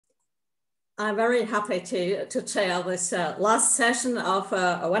I'm very happy to chair this last session of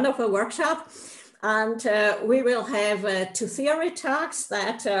a wonderful workshop. And we will have 2 theory talks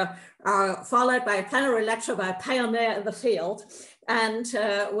that are followed by a plenary lecture by a pioneer in the field. And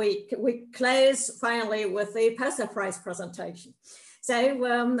we close finally with the poster prize presentation. So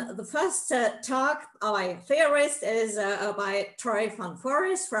the first talk by theorist is by Troy von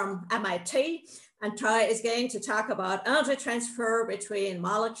Hooris from MIT. And Troy is going to talk about energy transfer between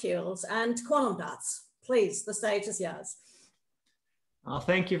molecules and quantum dots. Please, the stage is yours.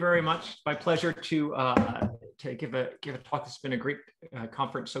 Thank you very much. My pleasure to give a talk. It's been a great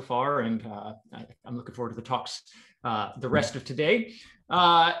conference so far, and I'm looking forward to the talks the rest of today.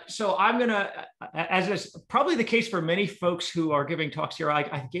 So I'm gonna, as is probably the case for many folks who are giving talks here,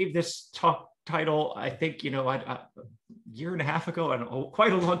 I gave this talk title, I think, a year and a half ago, and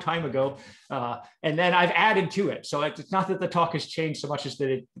quite a long time ago, and then I've added to it. So it's not that the talk has changed so much as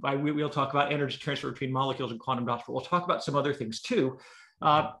that we'll talk about energy transfer between molecules and quantum dots, but we'll talk about some other things too.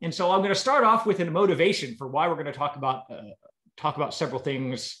 And so I'm going to start off with a motivation for why we're going to talk about several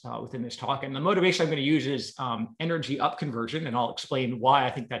things within this talk. And the motivation I'm going to use is energy upconversion, and I'll explain why I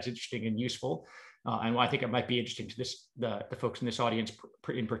think that's interesting and useful, and why I think it might be interesting to the folks in this audience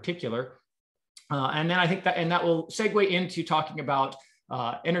in particular. And then I think that will segue into talking about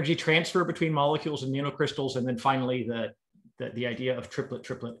energy transfer between molecules and nanocrystals, and then finally the idea of triplet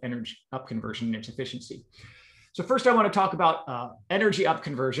energy upconversion and its efficiency. So first, I want to talk about energy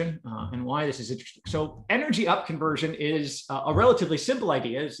upconversion and why this is interesting. So energy upconversion is a relatively simple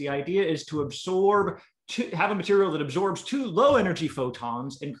idea. The idea is to have a material that absorbs 2 low energy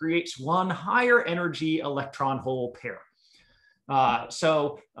photons and creates 1 higher energy electron hole pair.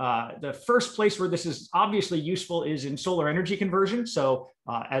 So the first place where this is obviously useful is in solar energy conversion. So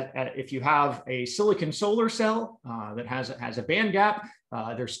if you have a silicon solar cell that has a band gap,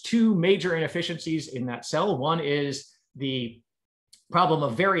 there's 2 major inefficiencies in that cell. One is the problem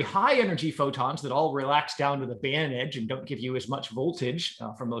of very high energy photons that all relax down to the band edge and don't give you as much voltage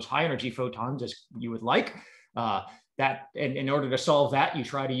from those high energy photons as you would like. And in order to solve that, you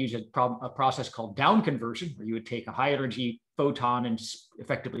try to use a process called down conversion, where you would take a high energy photon and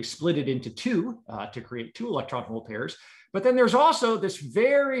effectively split it into 2 to create 2 electron hole pairs. But then there's also this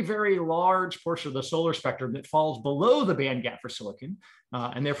very, very large portion of the solar spectrum that falls below the band gap for silicon,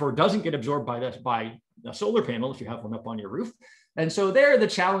 and therefore doesn't get absorbed by the solar panel if you have one up on your roof. And so there, the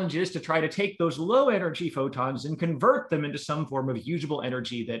challenge is to try to take those low energy photons and convert them into some form of usable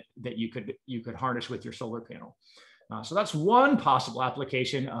energy that you could harness with your solar panel. So that's one possible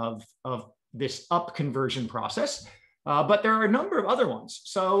application of this upconversion process. But there are a number of other ones.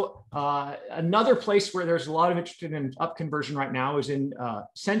 So another place where there's a lot of interest in upconversion right now is in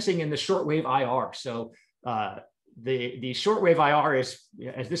sensing in the shortwave IR. So the shortwave IR is,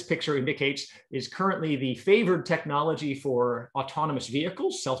 as this picture indicates, is currently the favored technology for autonomous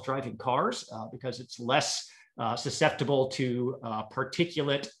vehicles, self-driving cars, because it's less susceptible to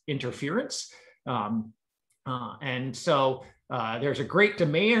particulate interference. And so there's a great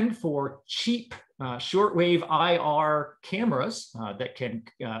demand for cheap shortwave IR cameras that can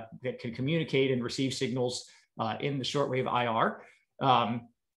communicate and receive signals in the shortwave IR.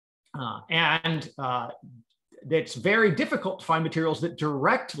 And it's very difficult to find materials that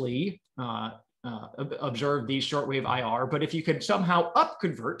directly observe these shortwave IR. But if you could somehow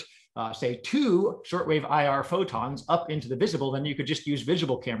upconvert, say 2 shortwave IR photons up into the visible, then you could just use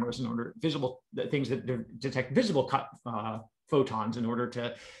visible cameras in order things that detect visible photons in order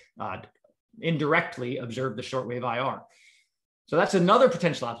to indirectly observe the shortwave IR. So that's another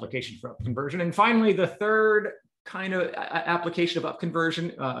potential application for upconversion. And finally, the third kind of application of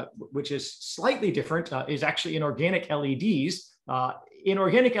upconversion, which is slightly different, is actually in organic LEDs. In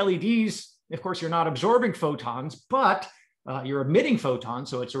organic LEDs, of course, you're not absorbing photons, but you're emitting photons,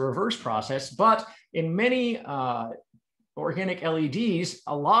 so it's a reverse process. But in many organic LEDs,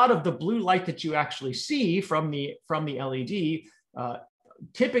 a lot of the blue light that you actually see from the LED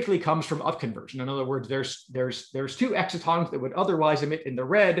typically comes from upconversion. In other words, there's 2 excitons that would otherwise emit in the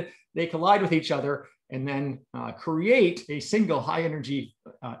red. They collide with each other and then create a single high energy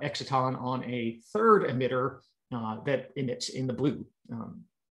exciton on a third emitter that emits in the blue.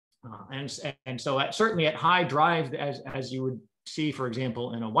 And so certainly at high drive, as you would see, for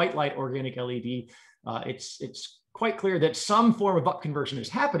example, in a white light organic LED, it's quite clear that some form of upconversion is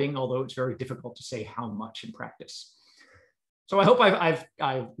happening, although it's very difficult to say how much in practice. So I hope I've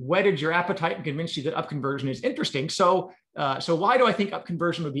whetted your appetite and convinced you that upconversion is interesting. So why do I think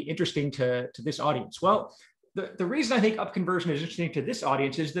upconversion would be interesting to this audience? Well, the reason I think upconversion is interesting to this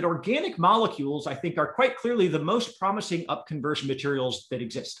audience is that organic molecules, I think, are quite clearly the most promising upconversion materials that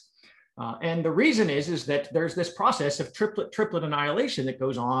exist. And the reason is that there's this process of triplet annihilation that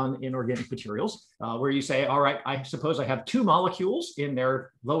goes on in organic materials, where you say, all right, I suppose I have two molecules in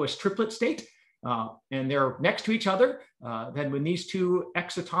their lowest triplet state, and they're next to each other. Then when these two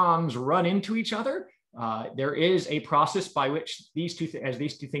excitons run into each other, there is a process by which these two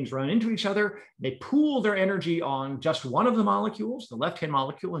things run into each other, they pool their energy on just one of the molecules, the left-hand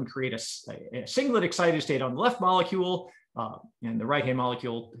molecule, and create a singlet excited state on the left molecule. And the right-hand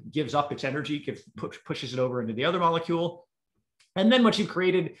molecule gives up its energy, pushes it over into the other molecule. And then what you've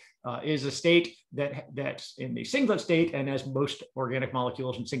created is a state that's in the singlet state. And as most organic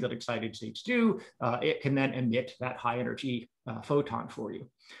molecules in singlet excited states do, it can then emit that high energy photon for you.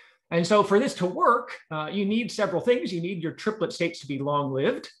 And so for this to work, you need several things. You need your triplet states to be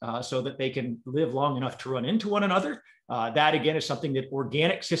long-lived so that they can live long enough to run into one another. That, again, is something that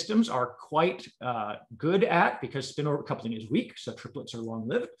organic systems are quite good at because spin-orbit coupling is weak, so triplets are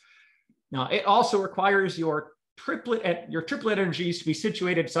long-lived. Now, it also requires your triplet energies to be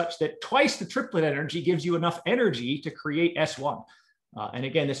situated such that twice the triplet energy gives you enough energy to create S1. And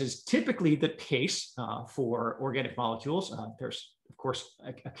again, this is typically the case for organic molecules. There's, of course,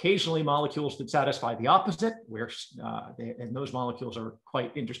 occasionally molecules that satisfy the opposite, where and those molecules are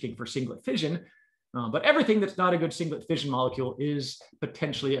quite interesting for singlet fission. But everything that's not a good singlet fission molecule is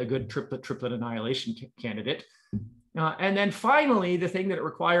potentially a good triplet annihilation candidate. And then finally, the thing that it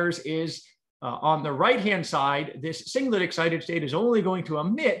requires is on the right-hand side, this singlet excited state is only going to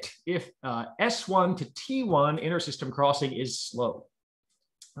emit if S1 to T1 intersystem crossing is slow.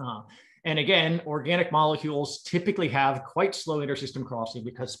 And again, organic molecules typically have quite slow intersystem crossing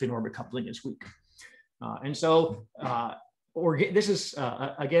because spin-orbit coupling is weak. And so this is,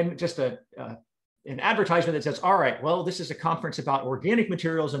 again, just an advertisement that says, all right, well, this is a conference about organic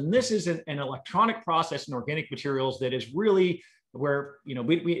materials, and this is an electronic process in organic materials that is really where, you know,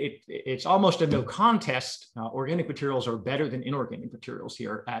 it's almost a no contest. Organic materials are better than inorganic materials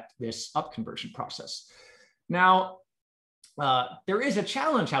here at this upconversion process. Now, there is a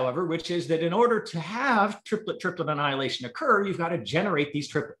challenge, however, which is that in order to have triplet annihilation occur, you've got to generate these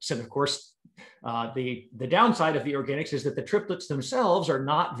triplets. And of course, the downside of the organics is that the triplets themselves are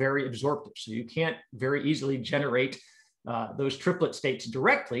not very absorptive. So you can't very easily generate those triplet states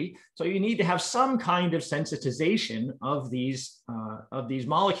directly. So you need to have some kind of sensitization of these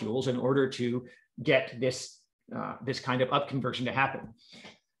molecules in order to get this kind of upconversion to happen.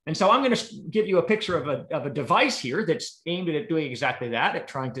 And so I'm going to give you a picture of a device here that's aimed at doing exactly that, at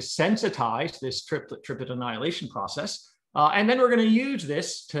trying to sensitize this triplet annihilation process. And then we're going to use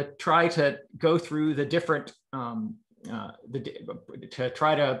this to try to go through the different, to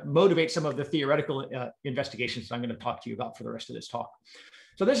try to motivate some of the theoretical investigations that I'm going to talk to you about for the rest of this talk.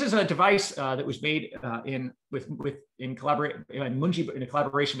 So this is a device that was made in a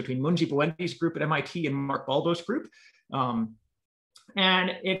collaboration between Munji Buendi's group at MIT and Mark Baldo's group.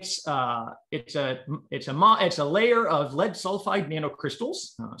 And it's a layer of lead sulfide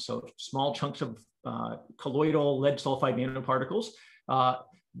nanocrystals, so small chunks of colloidal lead sulfide nanoparticles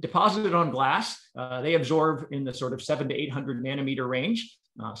deposited on glass. They absorb in the sort of 700 to 800 nanometer range,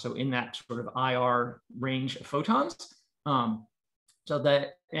 so in that sort of IR range of photons. And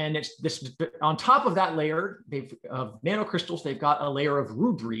it's this on top of that layer of nanocrystals, they've got a layer of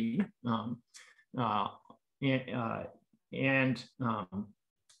rubrene. The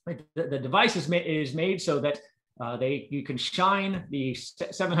device is made so that you can shine the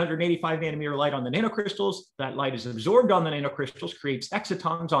 785 nanometer light on the nanocrystals. That light is absorbed on the nanocrystals, creates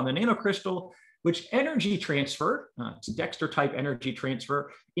excitons on the nanocrystal, which energy transfer, it's Dexter type energy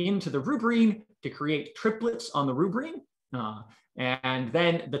transfer into the rubrene to create triplets on the rubrene. And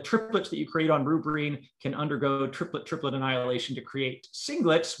then the triplets that you create on rubrene can undergo triplet annihilation to create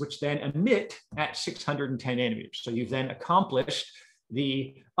singlets, which then emit at 610 nanometers. So you've then accomplished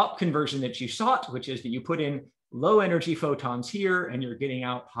the upconversion that you sought, which is that you put in low energy photons here and you're getting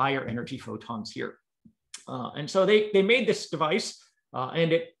out higher energy photons here. And so they made this device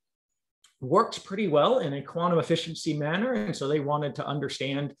and it works pretty well in a quantum efficiency manner. And so they wanted to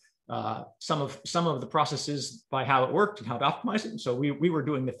understand some of the processes by how it worked and how to optimize it. And so we were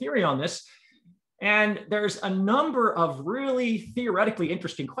doing the theory on this. And there's a number of really theoretically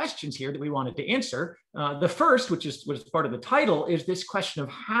interesting questions here that we wanted to answer. The first, which was part of the title, is this question of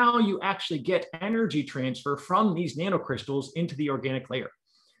how you actually get energy transfer from these nanocrystals into the organic layer.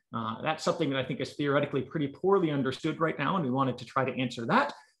 That's something that I think is theoretically pretty poorly understood right now, and we wanted to try to answer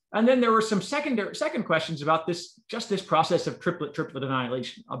that. And then there were some second questions about this process of triplet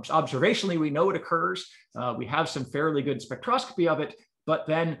annihilation. Observationally, we know it occurs. We have some fairly good spectroscopy of it. but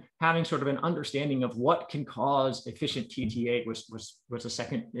then having sort of an understanding of what can cause efficient TTA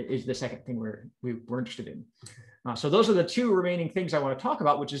is the second thing we're interested in. So those are the two remaining things I want to talk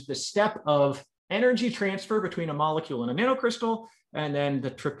about, which is the step of energy transfer between a molecule and a nanocrystal, and then the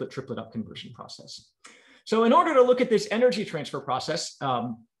triplet up conversion process. So in order to look at this energy transfer process,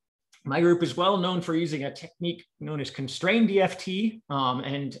 my group is well known for using a technique known as constrained DFT.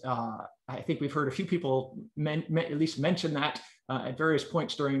 I think we've heard a few people at least mention that at various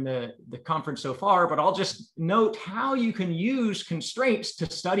points during the conference so far, but I'll just note how you can use constraints to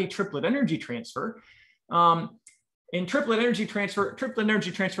study triplet energy transfer. In triplet energy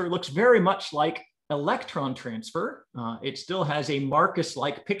transfer looks very much like electron transfer. It still has a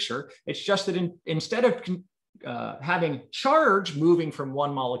Marcus-like picture. It's just that instead of having charge moving from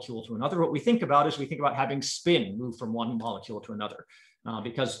one molecule to another, what we think about is having spin move from one molecule to another.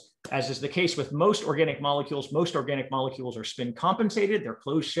 Because as is the case with most organic molecules are spin compensated, they're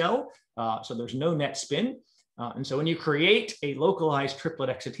closed shell, so there's no net spin. And so when you create a localized triplet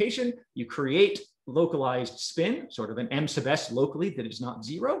excitation, you create localized spin, sort of an m sub s locally that is not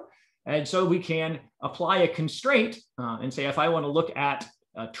zero. And so we can apply a constraint and say, if I want to look at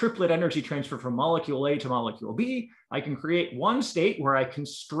a triplet energy transfer from molecule A to molecule B, I can create one state where I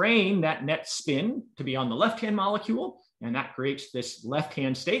constrain that net spin to be on the left-hand molecule, and that creates this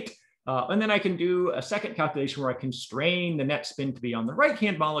left-hand state. And then I can do a second calculation where I constrain the net spin to be on the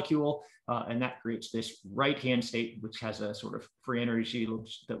right-hand molecule, and that creates this right-hand state, which has a sort of free energy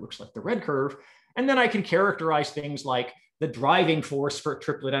that looks like the red curve. And then I can characterize things like the driving force for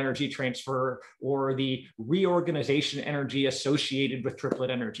triplet energy transfer, or the reorganization energy associated with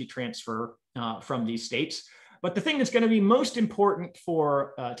triplet energy transfer from these states. But the thing that's going to be most important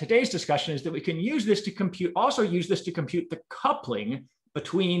for today's discussion is that we can use this to compute the coupling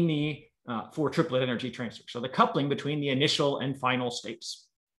between for triplet energy transfer. So the coupling between the initial and final states.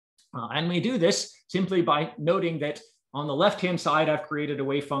 And we do this simply by noting that on the left-hand side, I've created a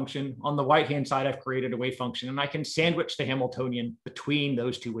wave function. On the right-hand side, I've created a wave function, and I can sandwich the Hamiltonian between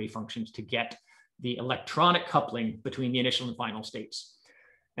those two wave functions to get the electronic coupling between the initial and final states.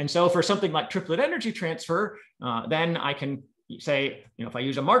 And so for something like triplet energy transfer, then I can say, if I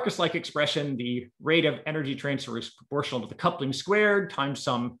use a Marcus-like expression, the rate of energy transfer is proportional to the coupling squared times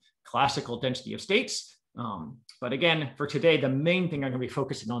some classical density of states. But again, for today, the main thing I'm going to be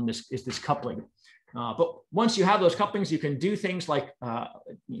focusing on is this coupling. But once you have those couplings, you can do things like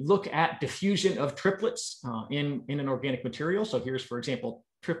look at diffusion of triplets in an organic material. So here's, for example,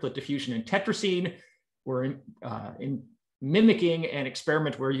 triplet diffusion in tetrazine. We're in mimicking an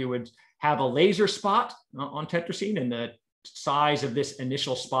experiment where you would have a laser spot on tetrazine, and the size of this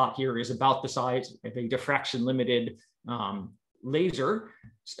initial spot here is about the size of a diffraction limited laser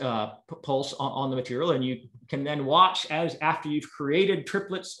pulse on the material, and you can then watch as after you've created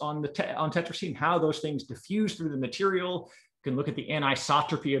triplets on tetrazine how those things diffuse through the material. You can look at the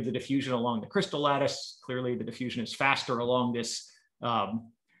anisotropy of the diffusion along the crystal lattice. Clearly, the diffusion is faster along this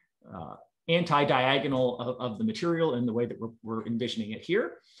anti-diagonal of the material in the way that we're envisioning it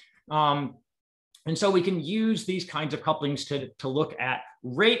here. And so we can use these kinds of couplings to look at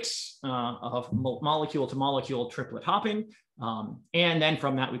rates of molecule to molecule triplet hopping. And then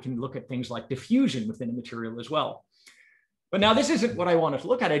from that, we can look at things like diffusion within a material as well. But now this isn't what I wanted to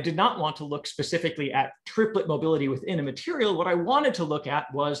look at. I did not want to look specifically at triplet mobility within a material. What I wanted to look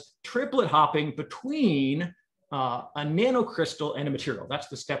at was triplet hopping between a nanocrystal and a material. That's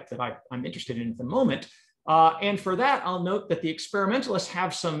the step that I'm interested in at the moment. And for that, I'll note that the experimentalists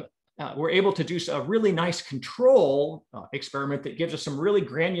have we're able to do a really nice control experiment that gives us some really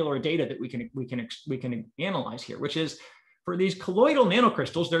granular data that we can analyze here, which is for these colloidal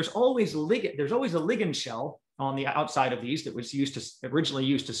nanocrystals, there's always a ligand shell on the outside of these that was originally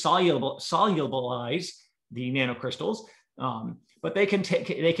used to solubilize the nanocrystals. But they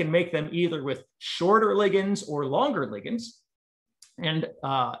can make them either with shorter ligands or longer ligands. And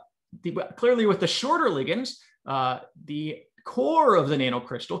clearly with the shorter ligands, the core of the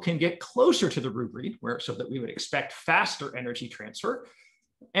nanocrystal can get closer to the rubrene, so that we would expect faster energy transfer.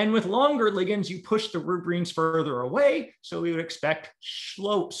 And with longer ligands, you push the rubrines further away, so we would expect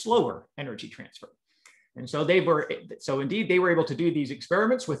slower energy transfer. And so indeed, they were able to do these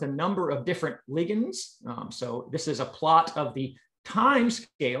experiments with a number of different ligands. So this is a plot of the time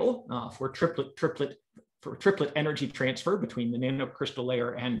scale for triplet energy transfer between the nanocrystal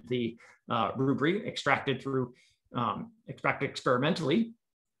layer and the rubrene extracted experimentally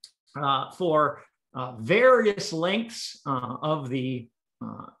for various lengths of the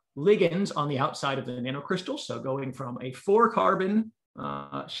ligands on the outside of the nanocrystal. So going from a 4-carbon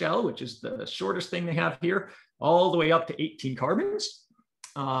shell, which is the shortest thing they have here, all the way up to 18 carbons.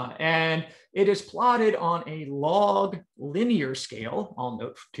 And it is plotted on a log linear scale, I'll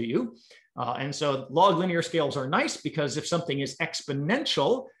note to you. And so log linear scales are nice because if something is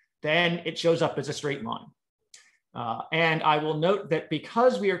exponential, then it shows up as a straight line. And I will note that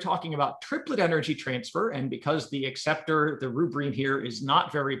because we are talking about triplet energy transfer, and because the acceptor, the rubrene here, is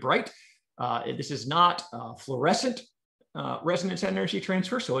not very bright, this is not fluorescent resonance energy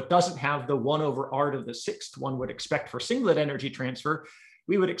transfer, so it doesn't have the 1/r to the 6th one would expect for singlet energy transfer.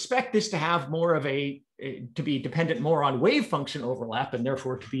 We would expect this to have more of to be dependent more on wave function overlap, and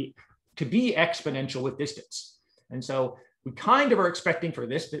therefore to be exponential with distance. And so we kind of are expecting for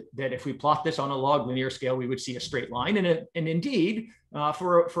this that if we plot this on a log linear scale, we would see a straight line. And indeed,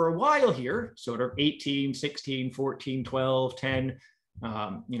 for a while here, sort of 18, 16, 14, 12, 10,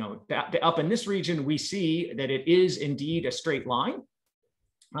 up in this region, we see that it is indeed a straight line.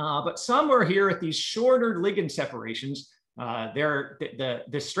 But somewhere here at these shorter ligand separations,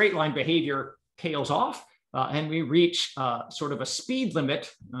 the straight line behavior tails off, and we reach sort of a speed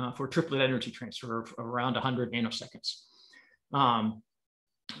limit for triplet energy transfer of around 100 nanoseconds.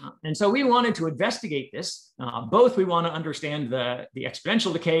 And so we wanted to investigate this. Both we want to understand the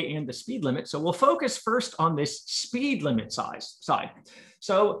exponential decay and the speed limit. So we'll focus first on this speed limit side.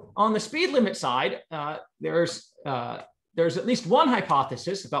 So on the speed limit side, there's at least one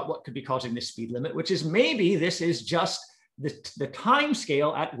hypothesis about what could be causing this speed limit, which is maybe this is just the time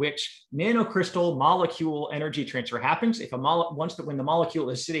scale at which nanocrystal molecule energy transfer happens. When the molecule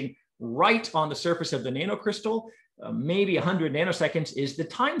is sitting right on the surface of the nanocrystal, maybe 100 nanoseconds is the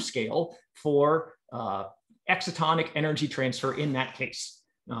time scale for excitonic energy transfer in that case.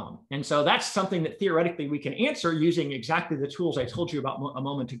 And so that's something that theoretically we can answer using exactly the tools I told you about a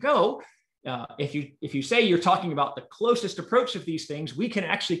moment ago. If you say you're talking about the closest approach of these things, we can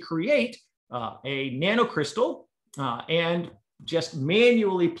actually create a nanocrystal and just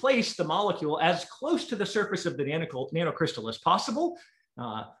manually place the molecule as close to the surface of the nanocrystal as possible.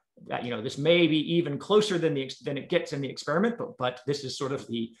 This may be even closer than it gets in the experiment, but this is sort of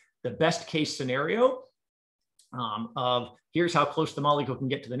the best case scenario of here's how close the molecule can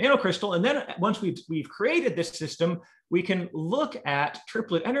get to the nanocrystal. And then once we've created this system, we can look at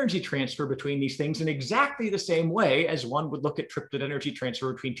triplet energy transfer between these things in exactly the same way as one would look at triplet energy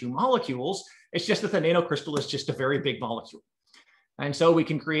transfer between two molecules. It's just that the nanocrystal is just a very big molecule. And so we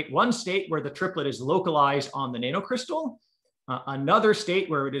can create one state where the triplet is localized on the nanocrystal, another state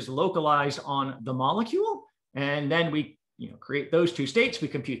where it is localized on the molecule, and then we create those two states. We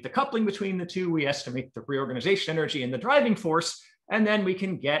compute the coupling between the two. We estimate the reorganization energy and the driving force, and then we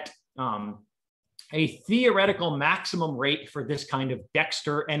can get a theoretical maximum rate for this kind of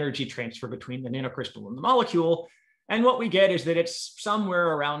Dexter energy transfer between the nanocrystal and the molecule. And what we get is that it's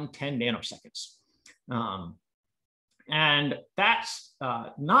somewhere around 10 nanoseconds. And that's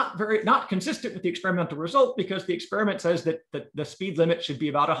not consistent with the experimental result, because the experiment says that the speed limit should be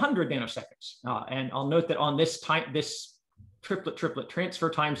about 100 nanoseconds. And I'll note that on this triplet transfer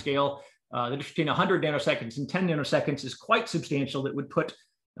time scale, the difference between 100 nanoseconds and 10 nanoseconds is quite substantial. That would put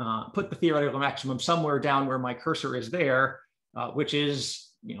the theoretical maximum somewhere down where my cursor is there, which is,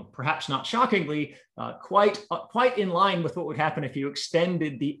 perhaps not shockingly, quite in line with what would happen if you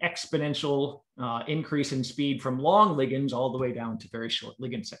extended the exponential increase in speed from long ligands all the way down to very short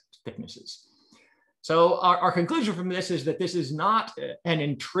ligand thicknesses. So our conclusion from this is that this is not an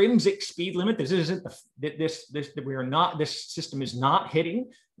intrinsic speed limit. This isn't this system is not hitting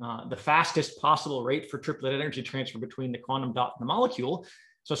the fastest possible rate for triplet energy transfer between the quantum dot and the molecule.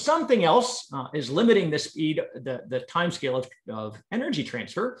 So something else is limiting the speed, the time scale of energy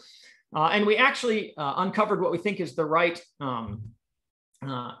transfer. And we actually uncovered what we think is the right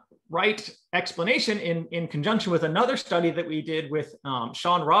explanation in conjunction with another study that we did with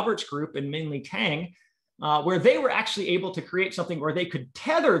Sean Roberts' group and Minli Tang, where they were actually able to create something where they could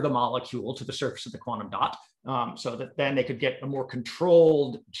tether the molecule to the surface of the quantum dot, so that then they could get a more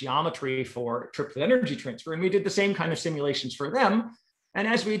controlled geometry for triplet energy transfer. And we did the same kind of simulations for them. And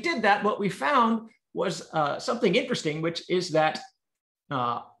as we did that, what we found was something interesting, which is that,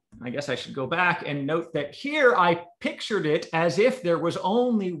 I guess I should go back and note that here I pictured it as if there was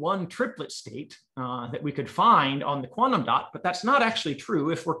only one triplet state that we could find on the quantum dot, but that's not actually true.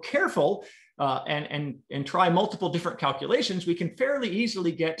 If we're careful and try multiple different calculations, we can fairly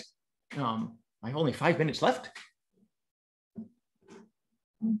easily get, I have only 5 minutes left.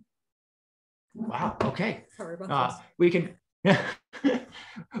 Wow, okay. Sorry about this. We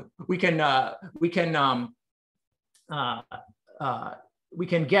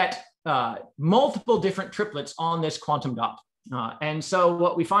can get multiple different triplets on this quantum dot. And so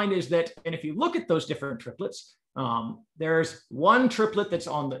what we find is that, and if you look at those different triplets, There's one triplet that's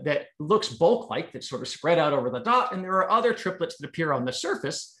that looks bulk-like, that's sort of spread out over the dot, and there are other triplets that appear on the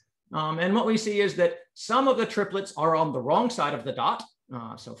surface. And what we see is that some of the triplets are on the wrong side of the dot,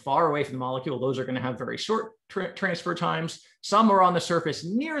 so far away from the molecule. Those are going to have very short transfer times. Some are on the surface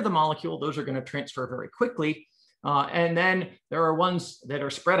near the molecule. Those are going to transfer very quickly. And then there are ones that are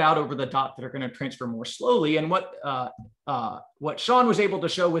spread out over the dot that are going to transfer more slowly. And what Sean was able to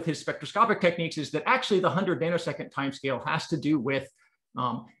show with his spectroscopic techniques is that actually the 100 nanosecond timescale has to do with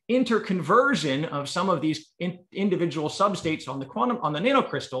interconversion of some of these individual substates on the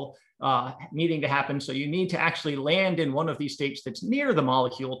nanocrystal needing to happen. So you need to actually land in one of these states that's near the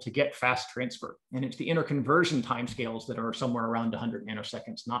molecule to get fast transfer. And it's the interconversion timescales that are somewhere around 100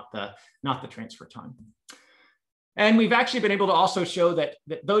 nanoseconds, not the transfer time. And we've actually been able to also show that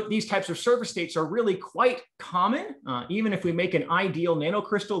these types of surface states are really quite common. Even if we make an ideal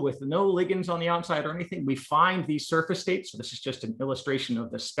nanocrystal with no ligands on the outside or anything, we find these surface states. So this is just an illustration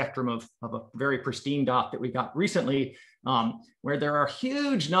of the spectrum of a very pristine dot that we got recently, where there are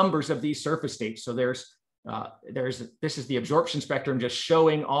huge numbers of these surface states. So this is the absorption spectrum just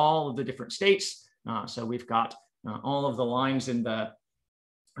showing all of the different states. So we've got all of the lines in the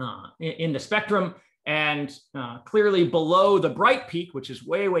spectrum. And clearly below the bright peak, which is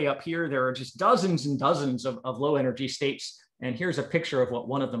way, way up here, there are just dozens and dozens of low energy states. And here's a picture of what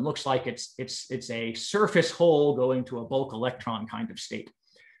one of them looks like. It's a surface hole going to a bulk electron kind of state.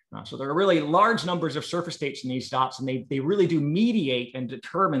 So there are really large numbers of surface states in these dots, and they really do mediate and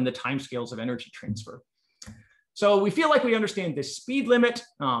determine the timescales of energy transfer. So we feel like we understand this speed limit.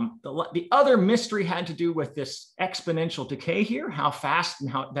 The other mystery had to do with this exponential decay here, how fast and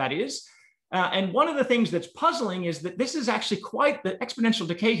how that is. And one of the things that's puzzling is that this is actually the exponential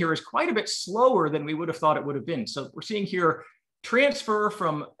decay here is quite a bit slower than we would have thought it would have been. So we're seeing here transfer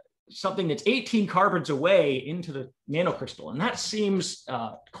from something that's 18 carbons away into the nanocrystal. And that seems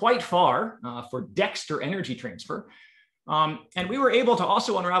quite far for dexter energy transfer. And we were able to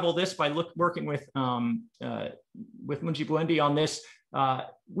also unravel this by working with Munji Buendi on this.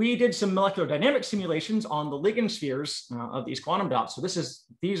 We did some molecular dynamic simulations on the ligand spheres of these quantum dots. So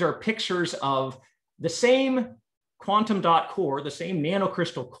these are pictures of the same quantum dot core, the same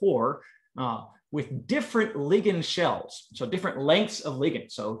nanocrystal core, with different ligand shells. So different lengths of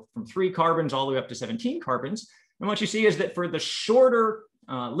ligands. So from 3 carbons all the way up to 17 carbons. And what you see is that for the shorter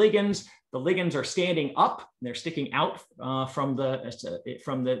ligands, the ligands are standing up. They're sticking out from the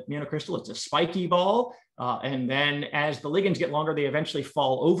nanocrystal. It's a spiky ball. And then as the ligands get longer, they eventually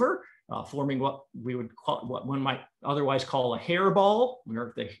fall over, forming what one might otherwise call a hairball,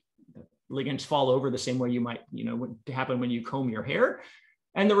 where the ligands fall over the same way you might, would happen when you comb your hair.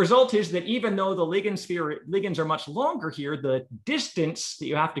 And the result is that even though the ligands are much longer here, the distance that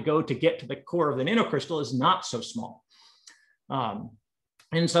you have to go to get to the core of the nanocrystal is not so small.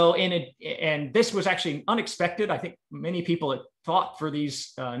 And so and this was actually unexpected. I think many people had thought for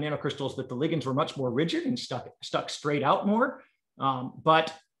these nanocrystals that the ligands were much more rigid and stuck straight out more.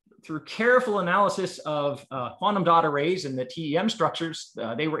 But through careful analysis of quantum dot arrays and the TEM structures,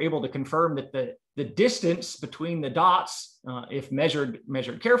 they were able to confirm that the distance between the dots, if measured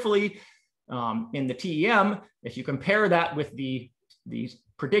carefully in the TEM, if you compare that with the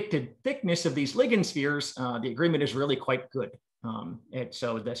predicted thickness of these ligand spheres, the agreement is really quite good. And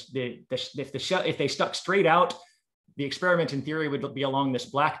so if they stuck straight out, the experiment in theory would be along this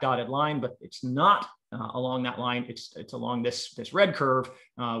black dotted line, but it's not along that line. It's along this red curve,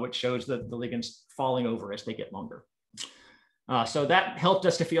 which shows the ligands falling over as they get longer. So that helped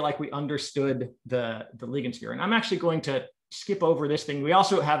us to feel like we understood the ligand sphere. And I'm actually going to skip over this thing. We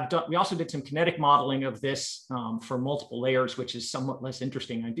also did some kinetic modeling of this for multiple layers, which is somewhat less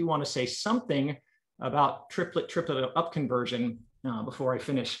interesting. I do want to say something about triplet up conversion before I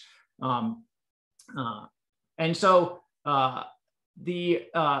finish. And so the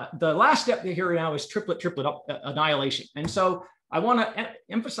last step here now is triplet up annihilation. And so I want to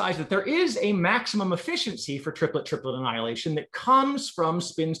emphasize that there is a maximum efficiency for triplet annihilation that comes from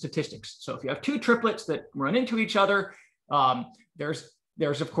spin statistics. So if you have 2 triplets that run into each other,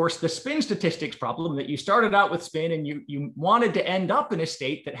 there's of course the spin statistics problem that you started out with spin and you wanted to end up in a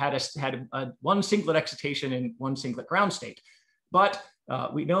state that had one singlet excitation and one singlet ground state. But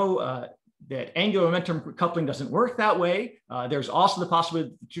we know that angular momentum coupling doesn't work that way. There's also the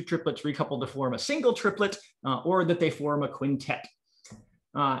possibility that 2 triplets recouple to form a single triplet or that they form a quintet.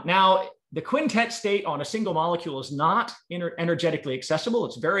 Now, the quintet state on a single molecule is not energetically accessible.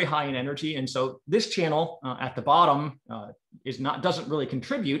 It's very high in energy. And so this channel at the bottom doesn't really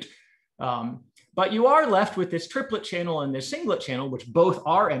contribute. But you are left with this triplet channel and this singlet channel, which both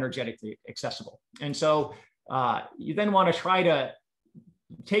are energetically accessible. And so you then want to try to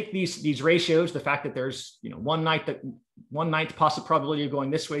take these ratios, the fact that there's 1/9 possible probability of going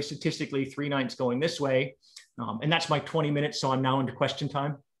this way statistically, 3/9 going this way, and that's my 20 minutes. So I'm now into question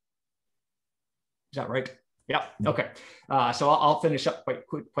time. Is that right? Yeah. Okay. So I'll finish up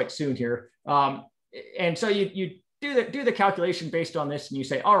quite soon here. And so you do the calculation based on this, and you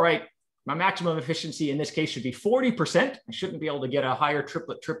say, all right, my maximum efficiency in this case should be 40%. I shouldn't be able to get a higher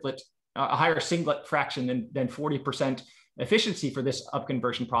a higher singlet fraction than 40% efficiency for this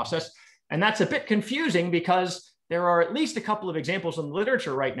upconversion process. And that's a bit confusing because there are at least a couple of examples in the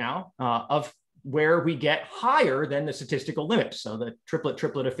literature right now of where we get higher than the statistical limit. So the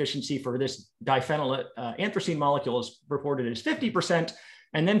triplet efficiency for this diphenyl anthracene molecule is reported as 50%.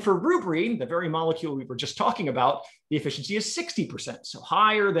 And then for rubrene, the very molecule we were just talking about, the efficiency is 60%, so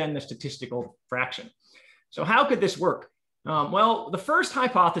higher than the statistical fraction. So how could this work? Well, the first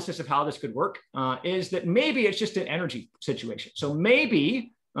hypothesis of how this could work is that maybe it's just an energy situation. So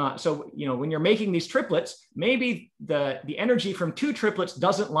maybe, when you're making these triplets, maybe the energy from 2 triplets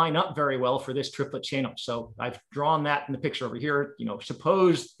doesn't line up very well for this triplet channel. So I've drawn that in the picture over here.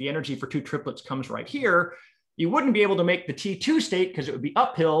 Suppose the energy for 2 triplets comes right here. You wouldn't be able to make the T2 state because it would be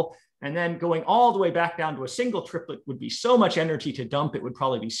uphill. And then going all the way back down to a single triplet would be so much energy to dump, it would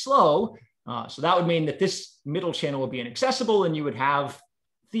probably be slow. So that would mean that this middle channel would be inaccessible, and you would have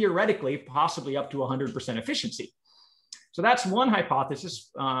theoretically possibly up to 100% efficiency. So that's one hypothesis,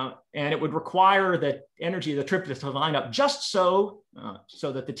 and it would require the energy of the triplets to line up just so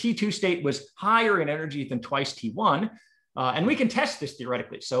that the T2 state was higher in energy than twice T1. And we can test this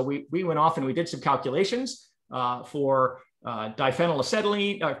theoretically. So we went off and we did some calculations for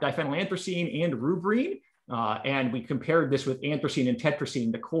diphenylacetylene, diphenylanthracene, and rubrene. And we compared this with anthracene and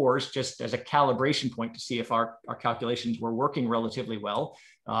tetracene, the cores, just as a calibration point to see if our calculations were working relatively well.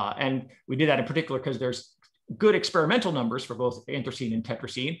 And we did that in particular because there's good experimental numbers for both anthracene and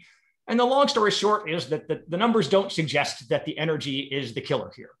tetracene. And the long story short is that the numbers don't suggest that the energy is the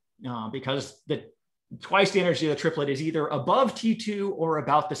killer here, because twice the energy of the triplet is either above T2 or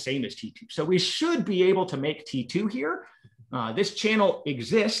about the same as T2. So we should be able to make T2 here. This channel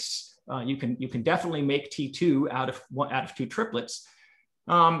exists. You can definitely make T2 out of 2 triplets.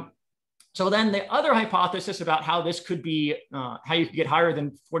 So then the other hypothesis about how this could be, how you could get higher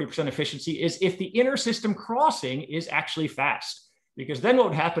than 40% efficiency is if the inner system crossing is actually fast, because then what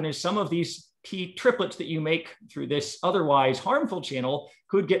would happen is some of these T triplets that you make through this otherwise harmful channel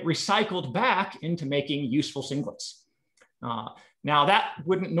could get recycled back into making useful singlets. Now that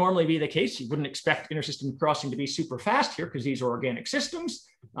wouldn't normally be the case. You wouldn't expect intersystem crossing to be super fast here because these are organic systems.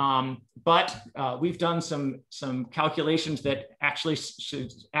 But we've done some calculations that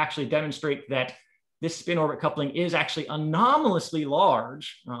actually demonstrate that this spin orbit coupling is actually anomalously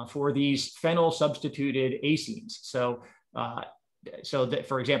large for these phenyl substituted acenes. So that,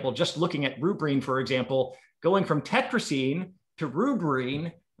 for example, just looking at rubrene, for example, going from tetracene to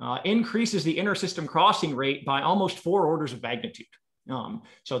rubrene increases the intersystem crossing rate by almost 4 orders of magnitude.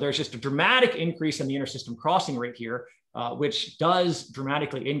 So there's just a dramatic increase in the intersystem crossing rate here, which does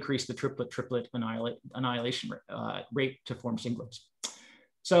dramatically increase the triplet annihilation rate to form singlets.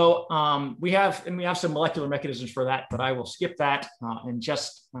 So we have some molecular mechanisms for that, but I will skip that. And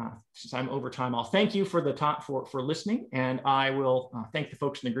just since I'm over time, I'll thank you for the time for listening, and I will thank the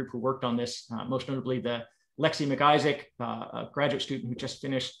folks in the group who worked on this, most notably the Lexi McIsaac, a graduate student who just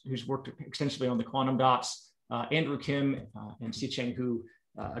finished, who's worked extensively on the quantum dots, Andrew Kim, and Xicheng Hu,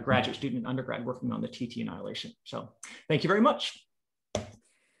 a graduate student in undergrad working on the TT annihilation. So thank you very much.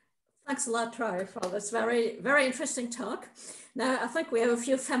 Thanks a lot, Troy, for this very, very interesting talk. Now, I think we have a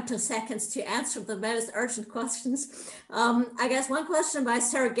few 15 seconds to answer the most urgent questions. I guess one question by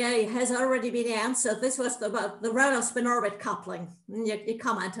Sergey has already been answered. This was about the role of spin orbit coupling. You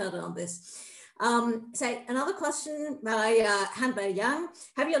commented on this. So another question by Hanbei Yang.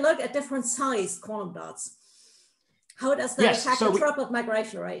 Have you looked at different sized quantum dots? How does that affect the triplet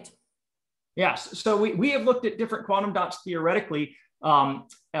migration rate? Yes, so we have looked at different quantum dots theoretically.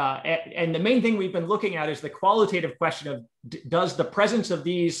 And the main thing we've been looking at is the qualitative question of does the presence of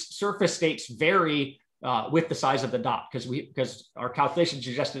these surface states vary with the size of the dot? Because our calculations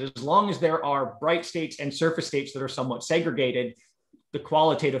suggested as long as there are bright states and surface states that are somewhat segregated, the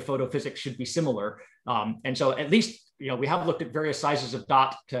qualitative photophysics should be similar. And so at least we have looked at various sizes of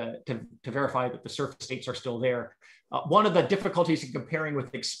dot to verify that the surface states are still there. One of the difficulties in comparing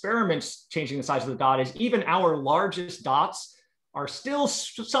with experiments changing the size of the dot is even our largest dots are still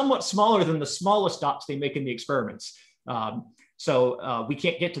somewhat smaller than the smallest dots they make in the experiments. So we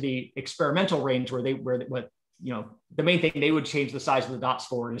can't get to the experimental range where the main thing they would change the size of the dots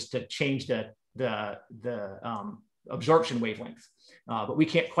for is to change the absorption wavelength, but we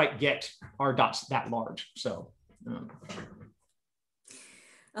can't quite get our dots that large. So.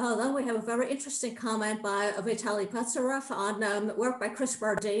 Then we have a very interesting comment by Vitaly Patsarev on work by Chris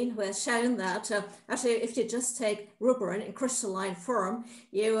Bardeen, who has shown that actually if you just take ruberin in crystalline form,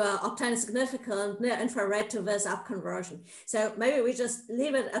 you obtain a significant near-infrared to vis-up conversion. So maybe we just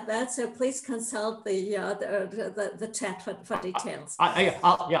leave it at that. So please consult the chat for details.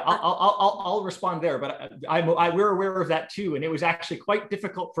 I'll respond there, but we're aware of that too, and it was actually quite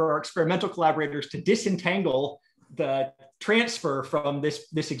difficult for our experimental collaborators to disentangle the transfer from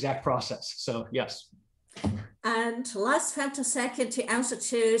this exact process. So yes. And last femtosecond to answer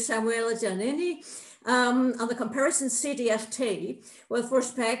to Samuele Giannini on the comparison CDFT with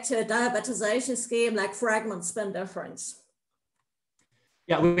respect to diabetization scheme like fragment spin difference.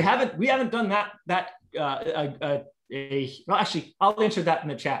 Yeah, we haven't done that. Well, actually, I'll answer that in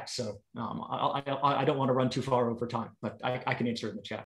the chat. So I don't want to run too far over time, but I can answer it in the chat.